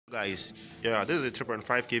Guys, yeah, this is a 3.5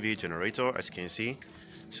 kV generator, as you can see.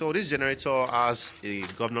 So this generator has a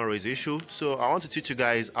governor raise issue, so I want to teach you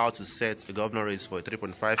guys how to set a governor raise for a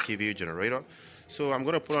 3.5 kV generator. So I'm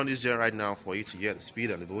going to put on this gen right now for you to get the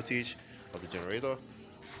speed and the voltage of the generator.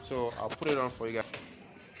 So I'll put it on for you guys.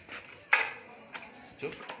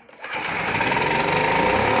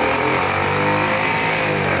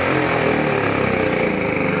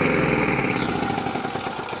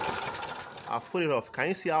 I've put it off. Can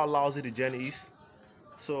you see how lousy the gen is?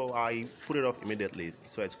 So I put it off immediately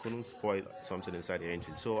so it couldn't spoil something inside the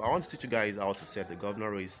engine. So I want to teach you guys how to set the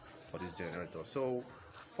governor raise for this generator. So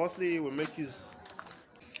firstly, we'll make use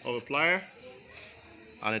of a plier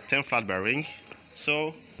and a 10 flat bearing.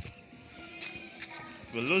 So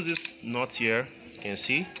we'll lose this nut here. You can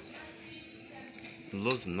see,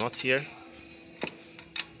 lose the nut here.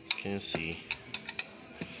 You can see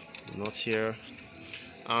the nut here,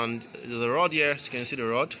 and the rod here. You can see the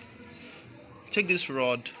rod. Take this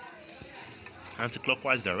rod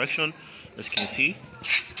anti-clockwise direction, as you can see.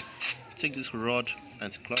 Take this rod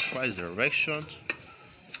anti-clockwise direction,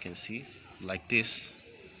 as you can see, like this,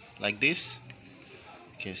 you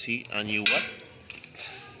can see, and you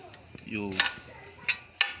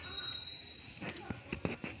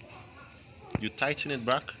tighten it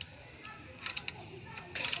back,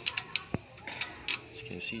 as you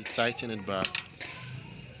can see, tighten it back.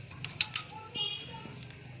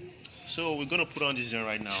 So we're gonna put on this gen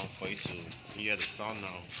right now for you to hear the sound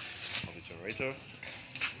now of the generator.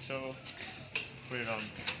 So put it on,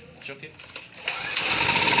 choke it.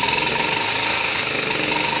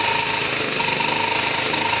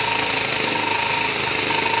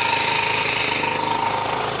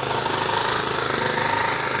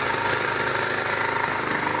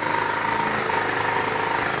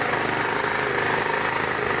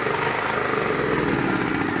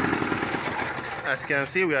 As you can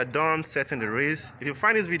see, we are done setting the raise. If you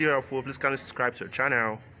find this video helpful, please kindly subscribe to our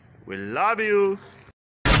channel. We love you.